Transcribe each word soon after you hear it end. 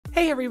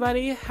Hey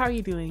everybody, how are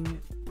you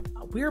doing?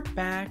 We're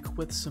back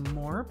with some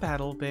more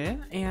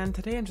Battlebit, and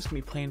today I'm just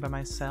going to be playing by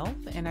myself,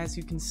 and as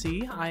you can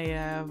see, I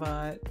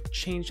have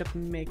changed up the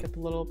makeup a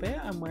little bit.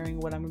 I'm wearing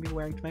what I'm going to be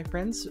wearing to my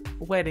friend's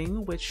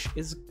wedding, which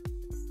is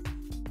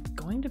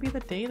going to be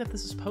the day that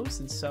this is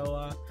posted,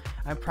 so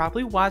I'm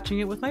probably watching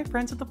it with my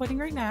friends at the wedding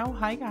right now.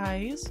 Hi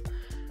guys!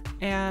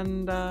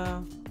 And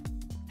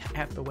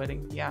at the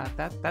wedding, yeah,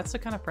 that's the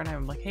kind of friend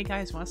I'm like, hey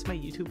guys, want to see my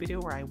YouTube video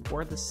where I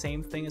wore the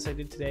same thing as I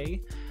did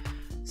today?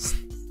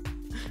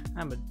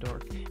 I'm a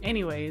dork.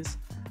 Anyways,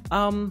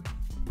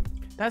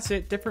 that's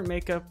it. Different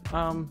makeup,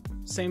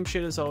 same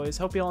shit as always.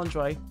 Hope you all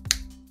enjoy.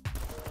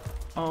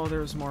 Oh,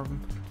 there's more of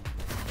them.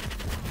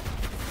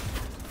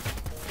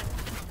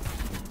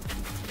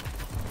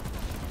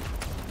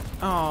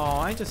 Oh,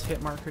 I just hit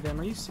markered him.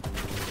 Are you?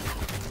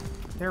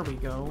 There we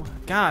go.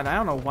 God, I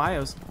don't know why I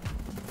was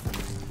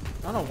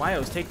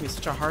taking me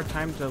such a hard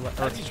time to.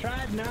 Have you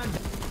tried not?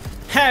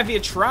 Have you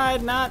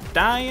tried not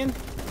dying?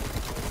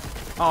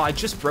 Oh, I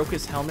just broke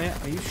his helmet.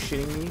 Are you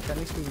shitting me? That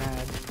makes me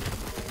mad.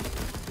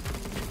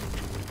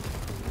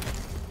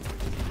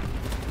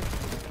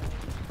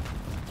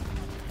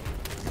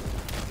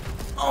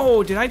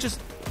 Oh, did I just...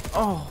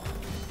 Oh.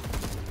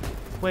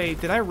 Wait,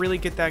 did I really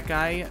get that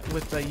guy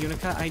with the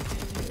Unica? I did.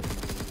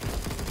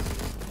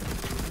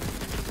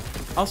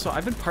 Also,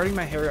 I've been parting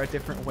my hair a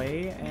different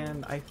way,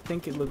 and I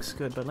think it looks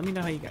good, but let me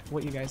know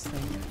what you guys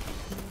think.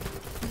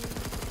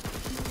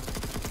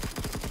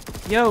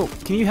 Yo,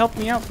 can you help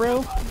me out,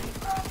 bro?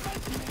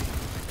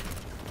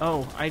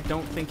 Oh, I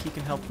don't think he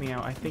can help me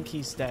out. I think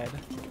he's dead.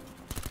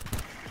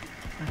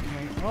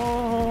 Okay.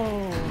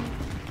 Oh!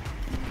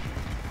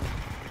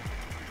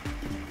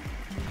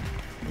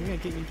 You're gonna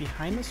get me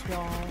behind this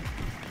wall.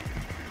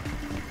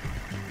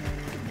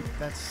 And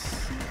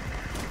that's...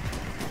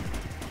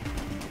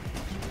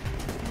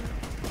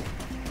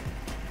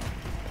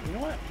 You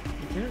know what?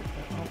 Here,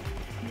 oh.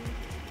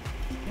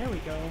 There we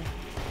go.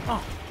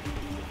 Oh!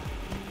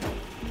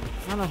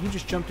 I don't know who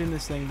just jumped in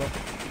this thing, but...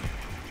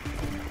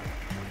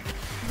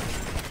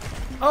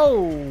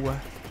 Oh!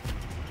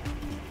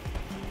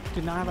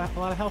 Did not have a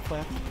lot of health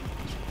left.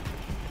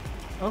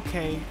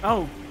 Okay.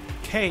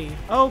 Okay.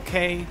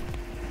 Okay.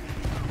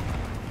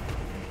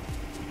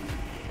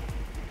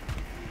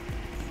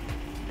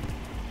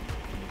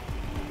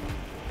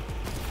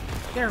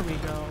 There we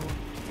go.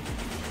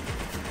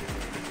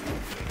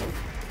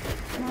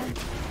 Come on.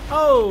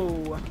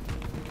 Oh!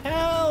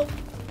 Help!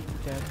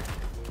 Dead.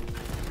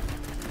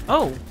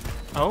 Oh!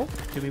 Oh?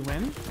 Did we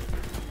win?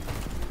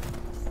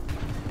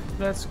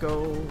 Let's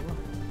go.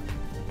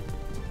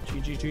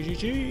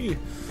 GG.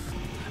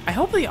 I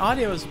hope the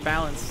audio is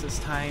balanced this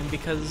time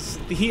because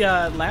the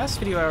last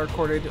video I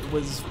recorded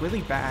was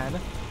really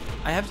bad.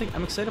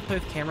 I'm excited to play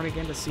with Cameron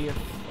again to see if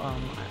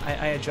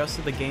I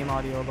adjusted the game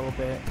audio a little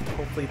bit, and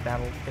hopefully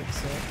that'll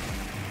fix it.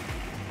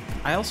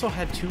 I also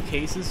had 2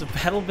 cases of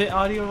Battlebit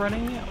audio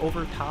running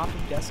over top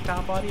of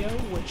desktop audio,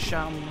 which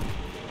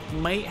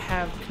might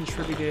have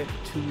contributed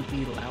to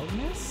the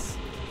loudness,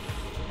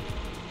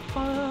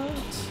 but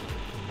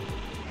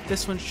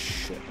this one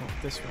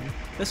this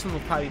one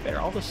will probably be better.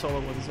 All the solo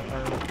ones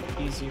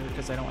are easier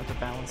because I don't have to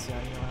balance the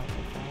audio out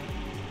like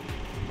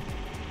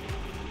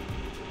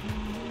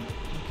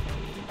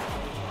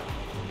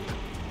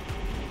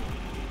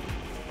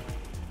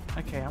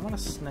that. Okay, I want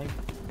to snipe.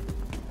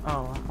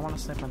 Oh, I want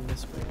to snipe on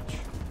this bridge.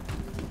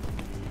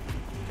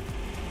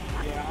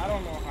 Yeah, I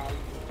don't know how.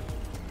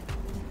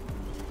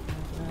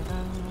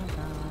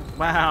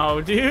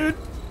 Wow, dude!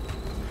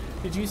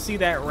 Did you see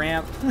that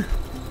ramp?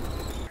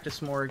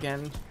 Just more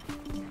again.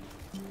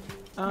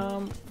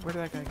 Where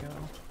did that guy go?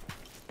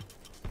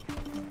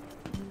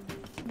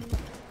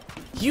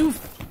 You!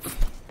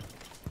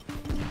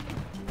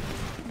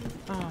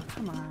 Oh,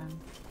 come on.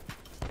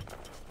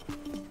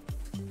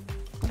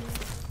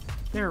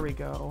 There we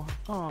go.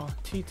 Oh,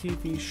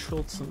 TTV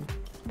Schultzen.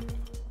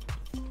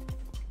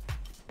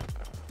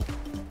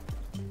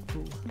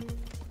 Ooh.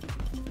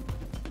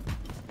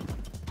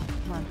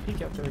 Come on,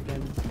 peek out there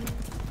again.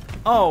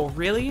 Oh,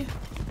 really?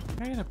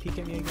 Are you gonna peek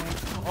at me again?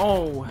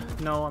 Oh,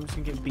 no, I'm just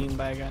gonna get beamed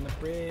by a guy on the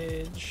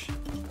bridge.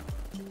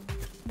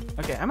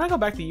 Okay, I'm gonna go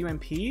back to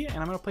UMP, and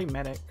I'm gonna play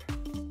Medic.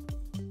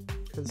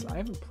 Because I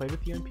haven't played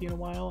with UMP in a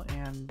while,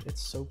 and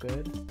it's so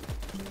good.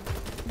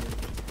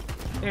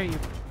 There you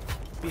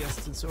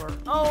Sensor.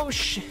 Oh,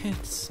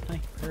 shit,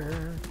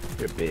 Sniper.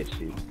 You're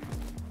bitchy.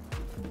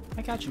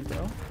 I got you,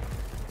 bro.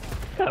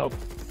 Help.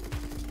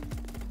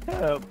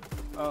 Help.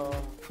 Oh.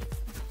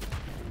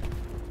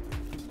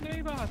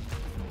 Save us.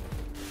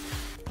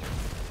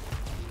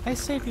 I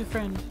saved you,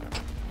 friend.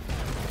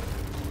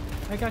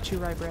 I got you,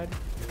 Rye Bread.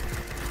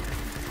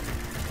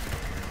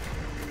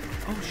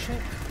 Oh,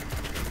 shit.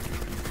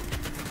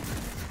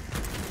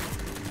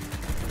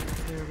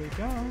 There we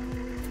go.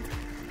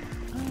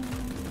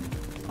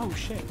 Oh,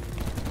 shit.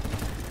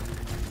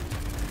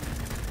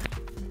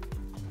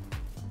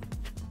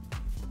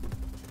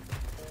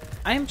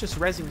 I am just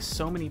rezzing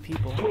so many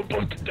people. I'm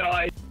about to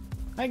die.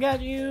 I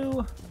got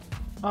you.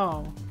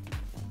 Oh.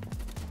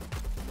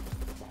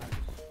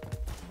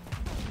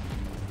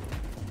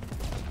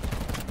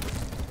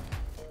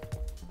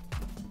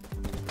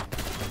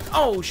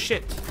 Oh,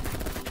 shit.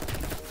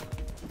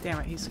 Damn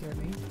it, he scared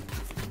me.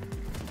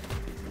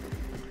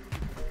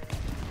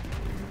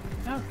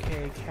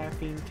 Okay,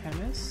 caffeine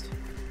chemist.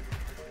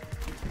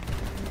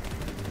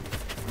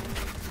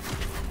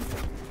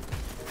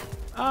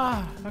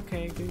 Ah,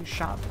 okay, getting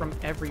shot from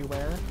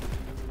everywhere.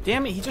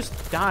 Damn it, he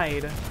just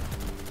died.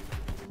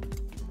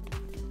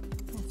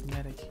 What's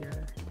medic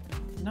here?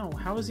 No,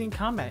 how is he in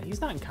combat?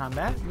 He's not in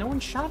combat. No one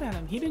shot at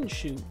him. He didn't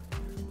shoot.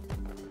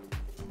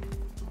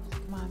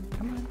 Come on,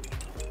 come on.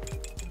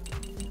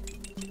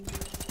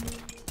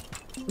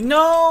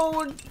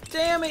 No!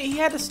 Damn it, he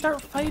had to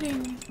start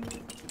fighting.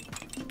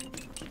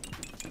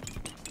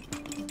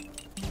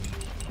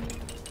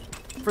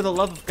 For the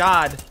love of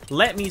God,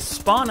 let me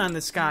spawn on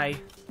this guy.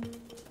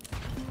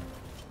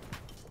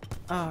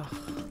 Ugh.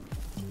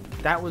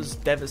 That was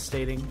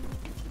devastating.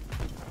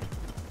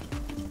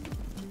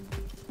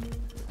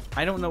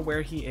 I don't know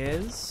where he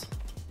is,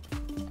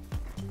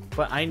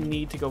 but I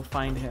need to go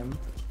find him.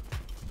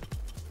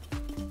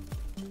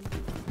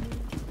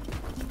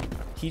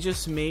 He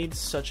just made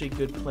such a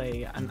good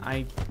play, and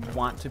I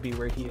want to be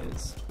where he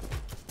is.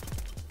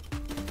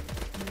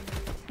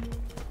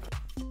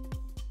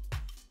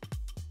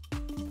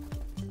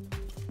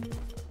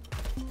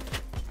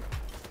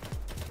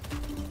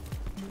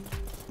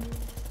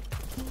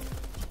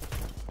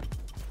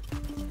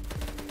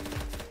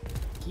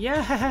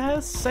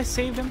 Yes! I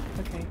saved him.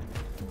 Okay.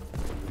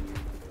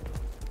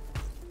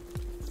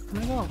 I'm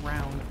gonna go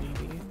around,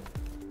 maybe.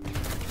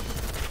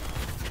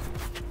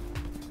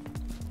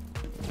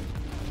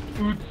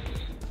 Oops.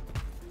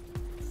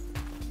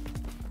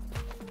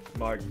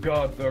 My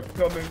God, they're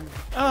coming.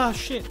 Oh,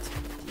 shit.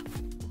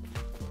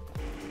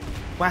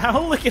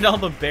 Wow, look at all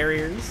the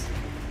barriers.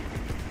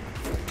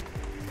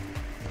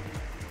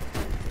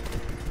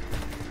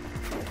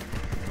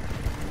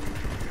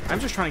 I'm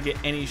just trying to get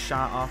any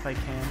shot off I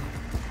can.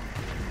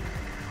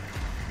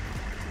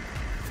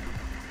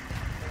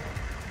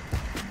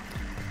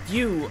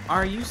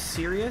 Are you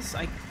serious?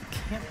 I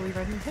can't believe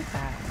I didn't hit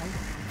that.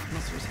 I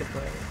must have just hit the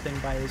thing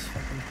by his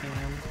fucking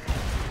hand.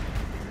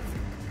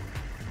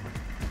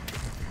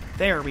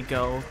 There we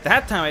go.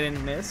 That time I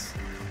didn't miss.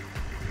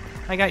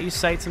 I got you,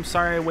 Sights. I'm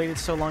sorry I waited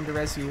so long to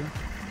res you.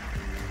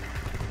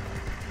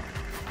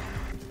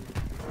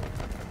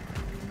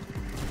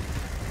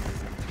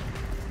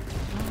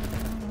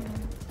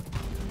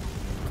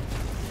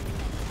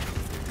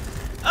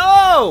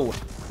 Oh!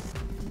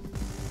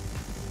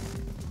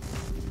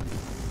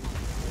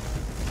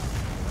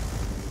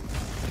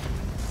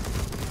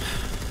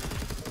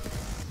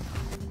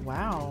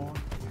 Wow.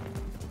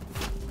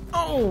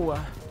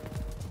 Oh!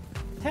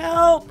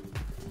 Help!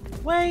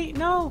 Wait,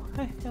 no!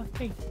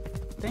 Hey,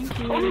 thank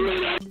you.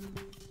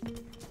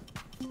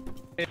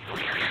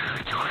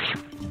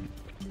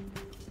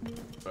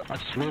 I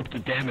swooped the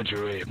damage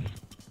away.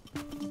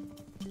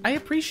 I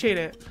appreciate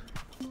it.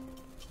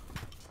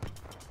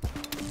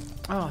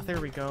 Oh, there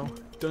we go.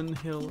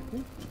 Dunhill.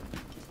 Ooh.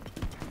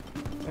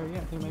 Oh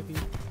yeah, they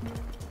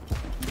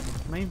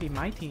might be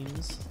my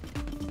teams.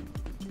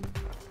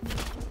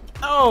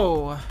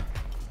 Oh!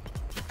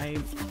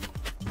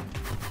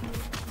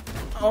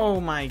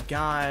 Oh my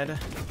god.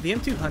 The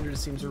M200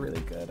 seems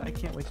really good. I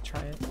can't wait to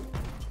try it.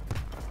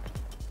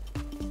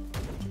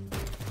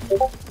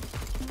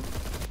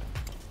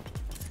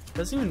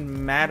 Doesn't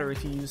even matter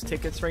if you use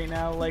tickets right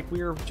now. Like,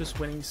 we are just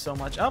winning so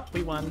much. Oh,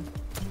 we won.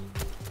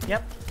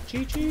 Yep.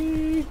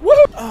 GG! Woo!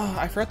 Oh,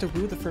 I forgot to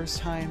woo the first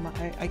time.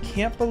 I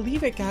can't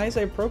believe it, guys.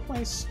 I broke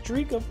my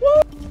streak of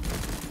woo!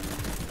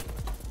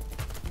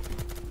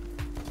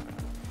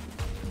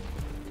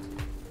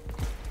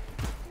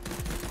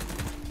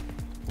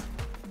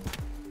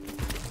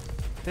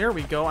 There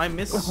we go. I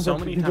missed so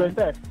many times.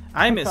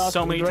 I missed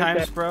so many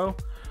times, bro.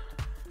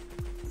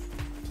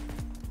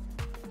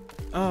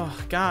 Oh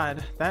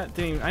god, that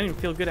didn't. I didn't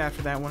feel good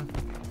after that one.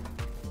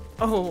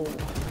 Oh.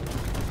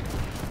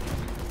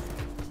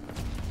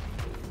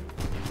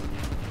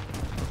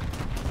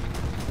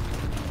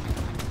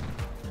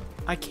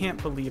 I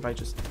can't believe I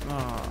just.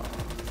 Oh.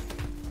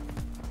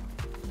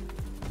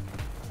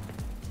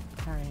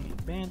 All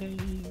right,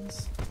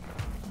 band-aids.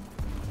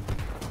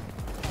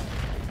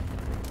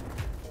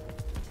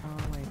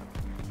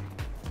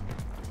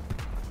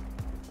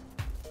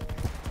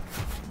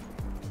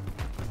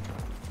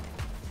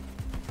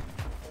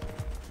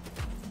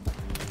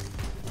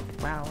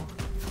 Wow.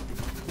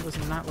 He was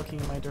not looking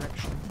in my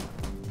direction.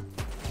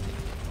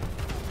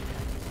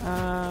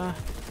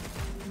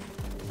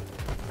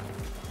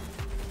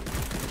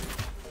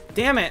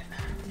 Damn it!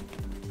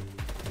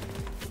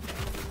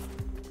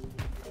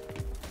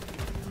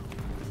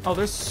 Oh,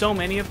 there's so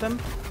many of them.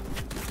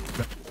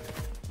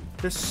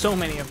 There's so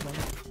many of them.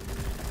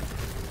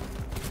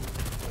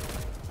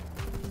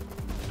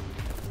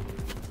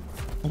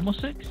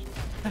 Almost 6?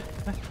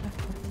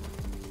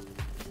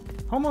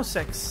 Homo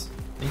 6.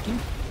 Thank you.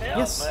 Help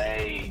yes.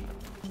 Me.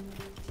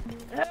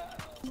 Help.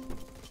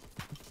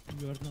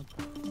 You are not.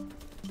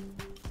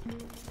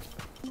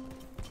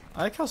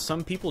 I like how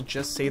some people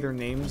just say their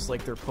names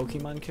like they're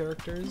Pokemon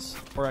characters,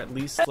 or at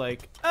least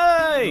like,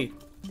 hey!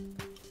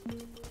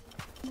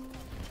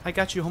 I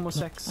got you,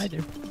 homosex. I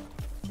do.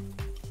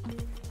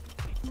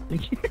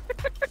 Thank you.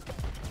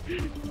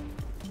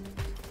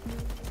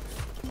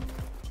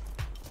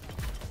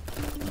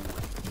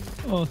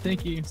 Oh,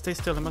 thank you. Stay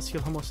still, I must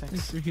heal homosex.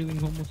 Thanks for healing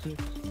Homo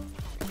 6.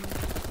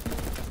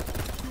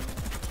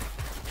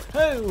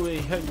 Holy,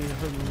 holy,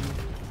 holy.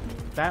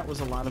 That was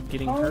a lot of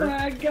getting hurt. Oh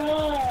my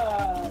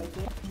god!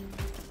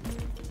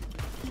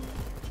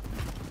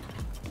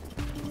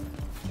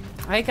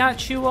 I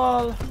got you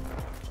all.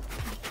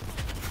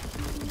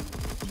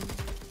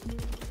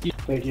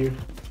 Thank you.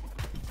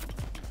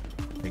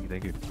 Thank you,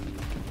 thank you.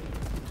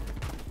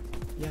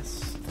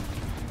 Yes.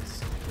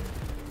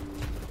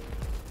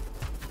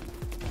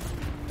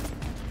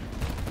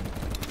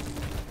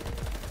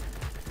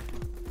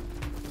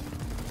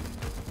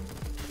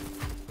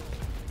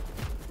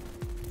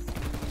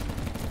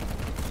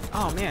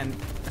 Oh man,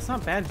 it's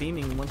not bad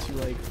beaming once you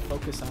like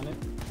focus on it.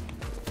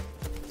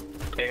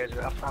 Hey guys,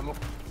 got ammo?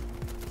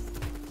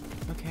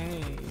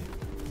 Okay.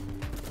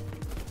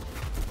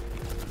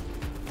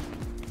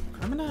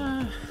 I'm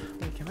gonna...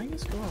 Wait, can I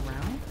just go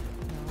around?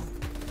 No.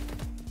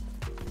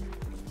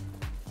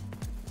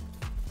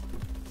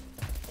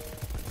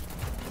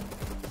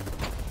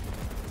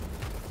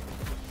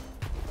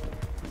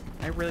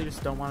 I really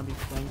just don't want to be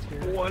flanked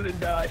here. Want to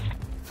die.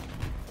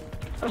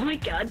 Oh my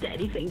god,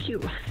 Daddy, thank you.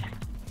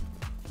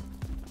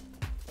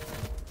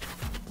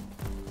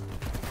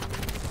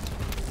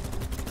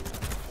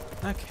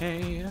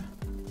 Okay.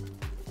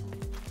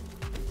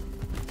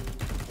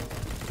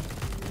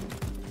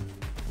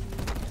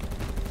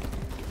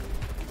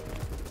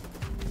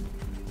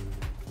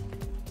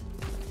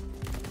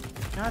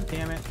 God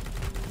damn it.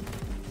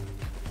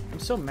 I'm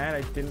so mad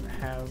I didn't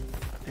have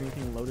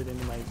anything loaded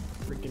into my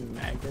freaking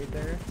mag right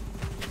there.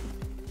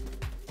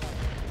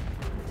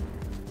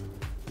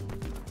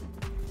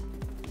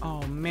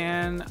 Oh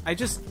man,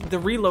 the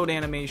reload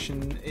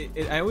animation,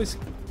 I always...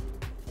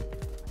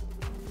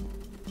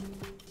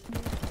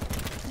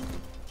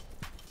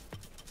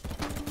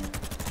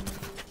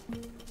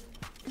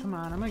 Come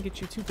on, I'm gonna get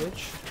you too,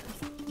 bitch.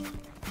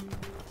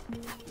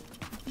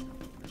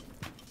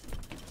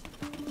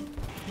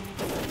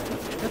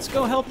 Let's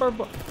go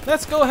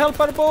help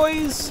our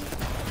boys!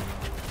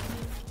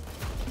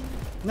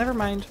 Never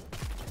mind.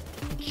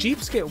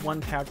 Jeeps get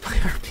one-tapped by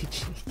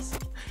RPGs.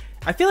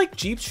 I feel like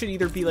Jeeps should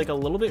either be like a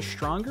little bit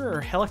stronger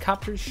or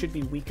helicopters should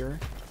be weaker.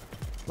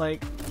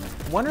 Like,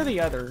 one or the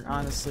other,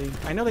 honestly.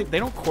 I know they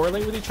don't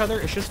correlate with each other,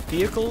 it's just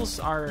vehicles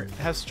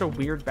have such a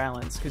weird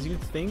balance, because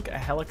you'd think a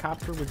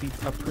helicopter would be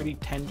a pretty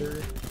tender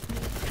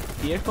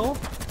vehicle.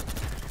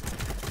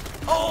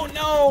 Oh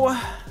no!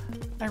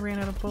 I ran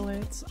out of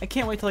bullets. I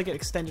can't wait till I get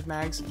extended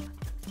mags.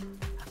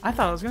 I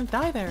thought I was gonna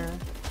die there.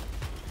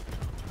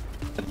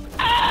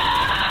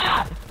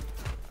 Ah!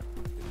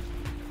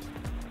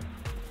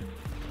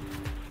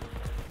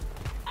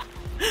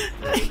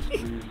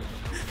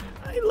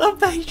 I love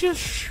that he just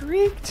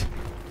shrieked.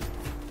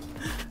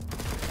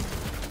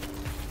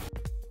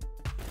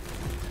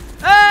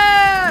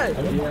 Hey!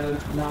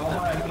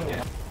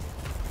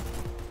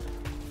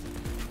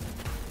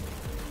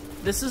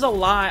 This is a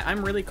lie.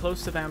 I'm really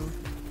close to them.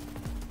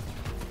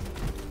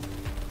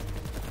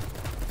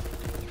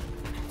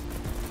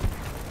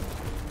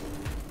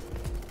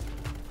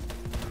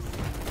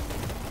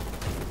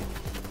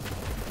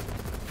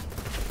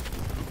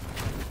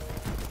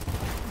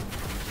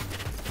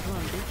 Come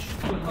on,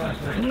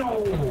 bitch.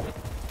 No!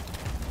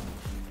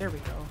 There we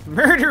go.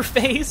 Murder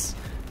face!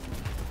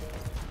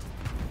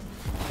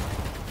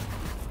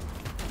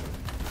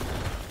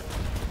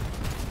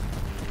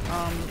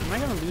 Am I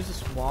gonna lose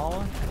this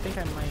wall? I think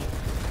I might.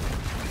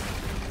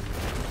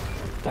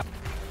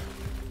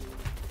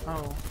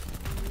 Oh.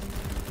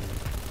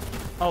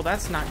 Oh,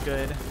 that's not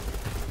good.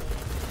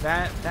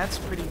 That's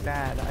pretty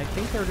bad. I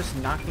think they're just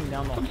knocking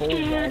down the whole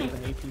wall with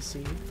an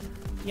APC.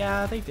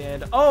 Yeah, they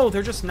did. Oh,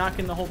 they're just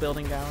knocking the whole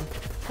building down.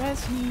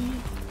 Wesley,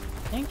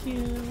 thank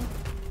you.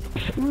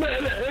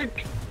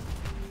 Medic!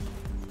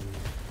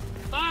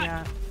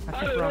 Yeah,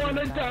 I don't want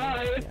to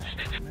die.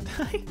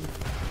 Yeah,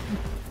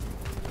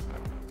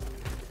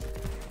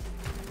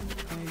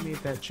 I made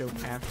that joke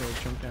after I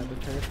jumped out of the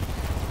turret.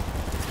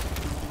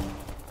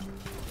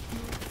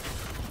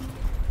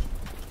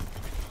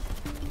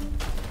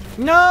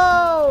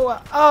 No!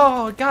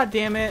 Oh, god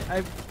damn it.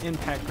 I've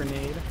impact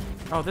grenade.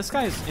 Oh, this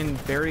guy's in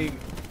very...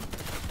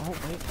 Oh,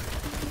 wait.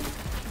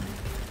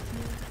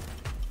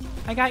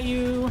 I got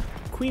you,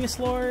 Queeness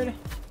Lord.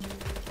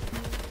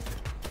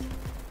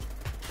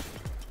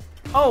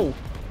 Oh!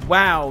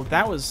 Wow,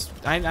 that was...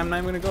 I'm not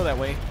even gonna go that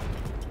way.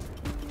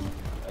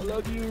 I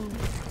love you.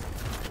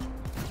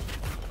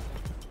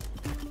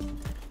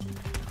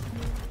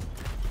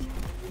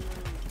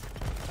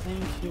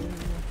 Thank you.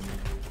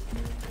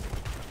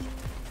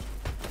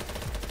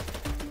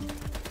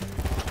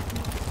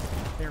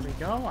 There we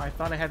go. I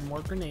thought I had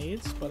more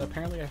grenades, but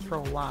apparently I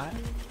throw a lot.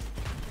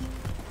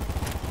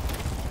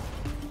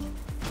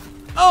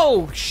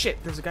 Oh,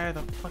 shit! There's a guy with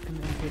a fucking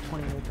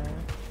MK-20 right there.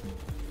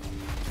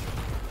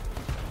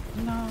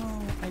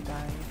 No, I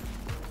died.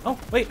 Oh,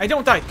 wait, I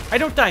don't die. I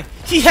don't die.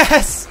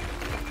 Yes!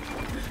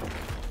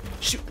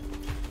 Shoot.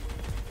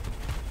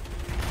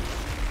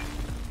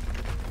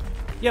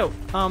 Yo,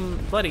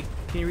 buddy,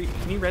 can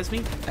you res me?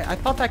 I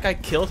thought that guy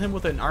killed him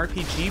with an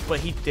RPG, but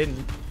he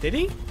didn't. Did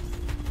he?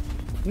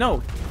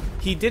 No,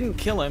 he didn't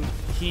kill him.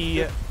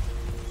 He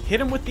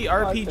hit him with the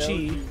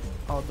RPG.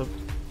 Oh, the... You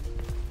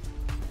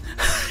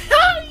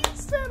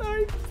said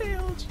I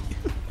failed you.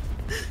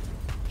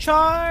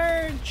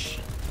 Charge!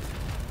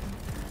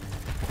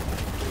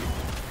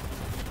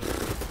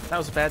 That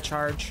was a bad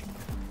charge.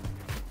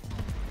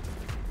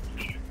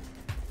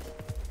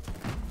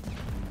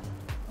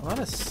 A lot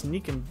of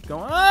sneaking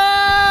going.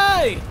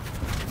 Hey!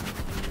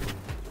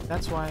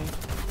 That's why.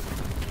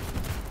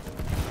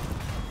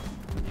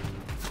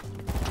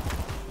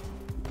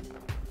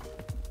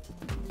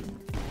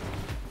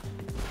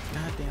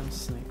 Goddamn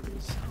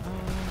snipers.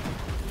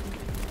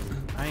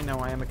 I know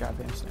I am a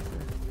goddamn sniper.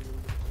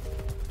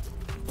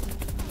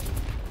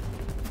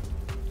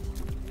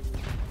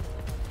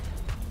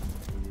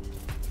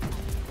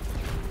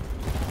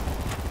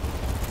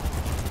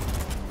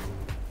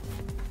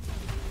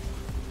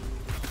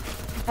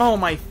 Oh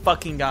my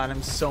fucking god,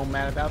 I'm so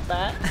mad about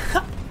that.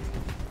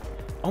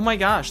 Oh my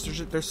gosh,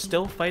 they're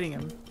still fighting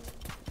him.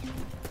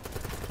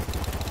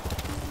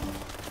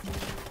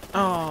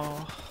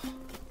 Oh.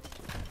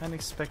 I didn't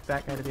expect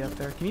that guy to be up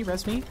there. Can you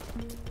res me?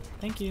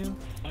 Thank you.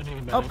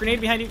 Oh, grenade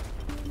behind you.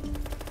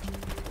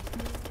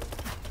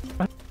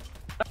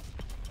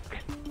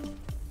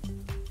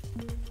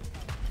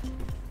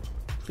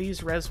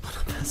 Please res one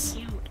of us.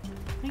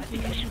 Thank you.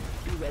 I should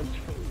do res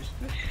first.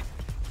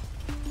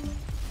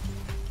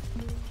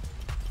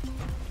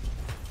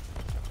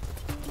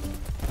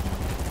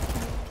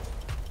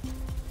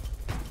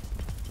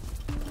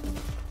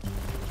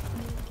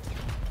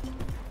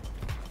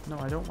 No,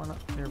 I don't want to.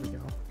 There we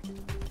go.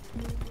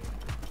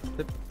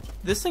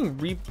 This thing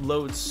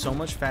reloads so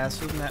much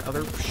faster than that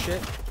other shit.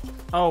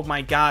 Oh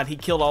my god, he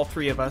killed all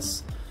three of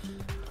us.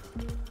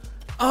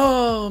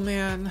 Oh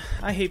man,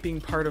 I hate being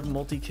part of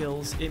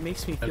multi-kills. It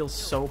makes me feel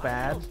so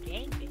bad.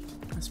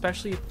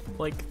 Especially if,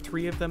 like,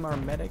 3 of them are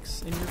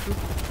medics in your group.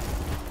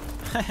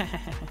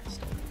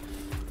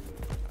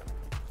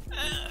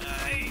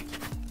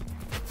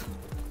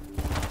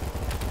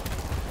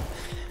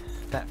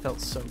 That felt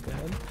so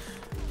good.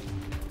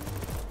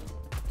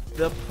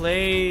 The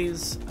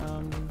plays,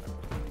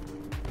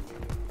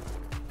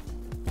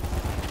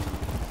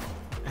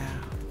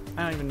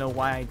 I don't even know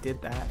why I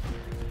did that.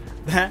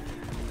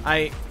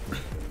 I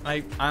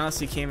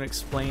honestly can't even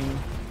explain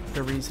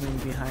the reasoning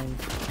behind.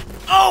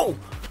 Oh!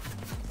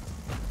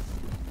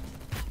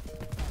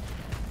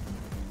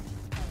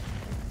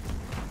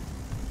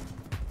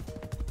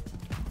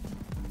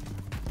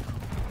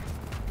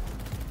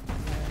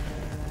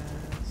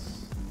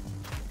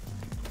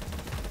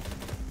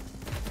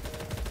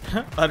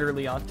 Yes.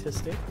 Utterly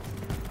autistic.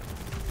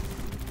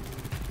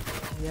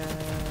 Yes.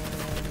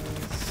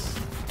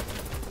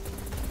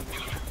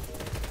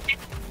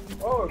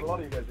 Oh, there's a lot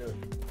of you guys doing.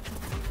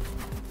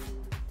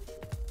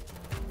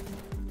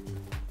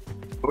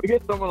 Can we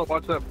get someone to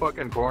watch that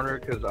fucking corner?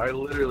 Because I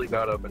literally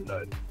got up and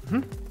died.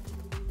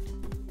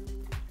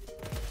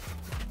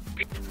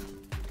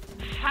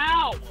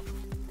 How?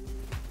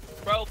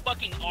 Bro,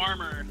 fucking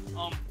armor.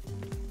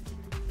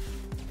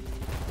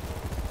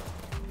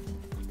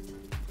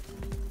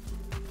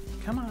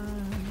 Come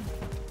on.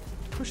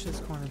 Push this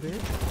corner, bitch.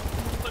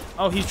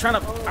 Oh, he's trying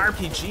to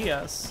RPG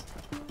us.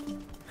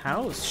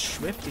 How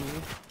swifty.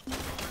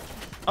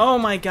 Oh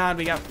my god,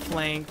 we got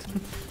flanked.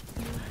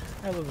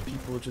 I love the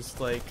people who just,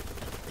 like,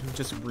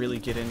 just really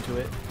get into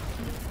it.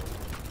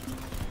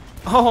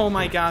 Oh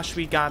my gosh,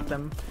 we got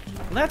them.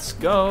 Let's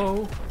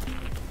go.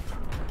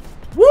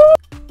 Woo!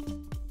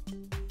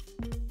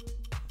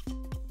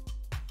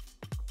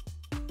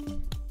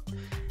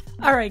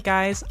 Alright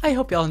guys, I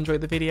hope y'all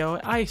enjoyed the video.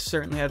 I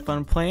certainly had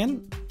fun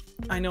playing.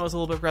 I know I was a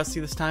little bit rusty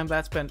this time, but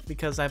that's been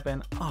because I've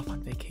been off on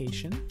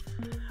vacation.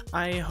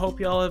 I hope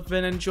y'all have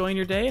been enjoying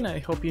your day, and I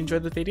hope you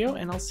enjoyed the video,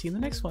 and I'll see you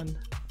in the next one.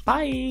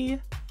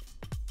 Bye!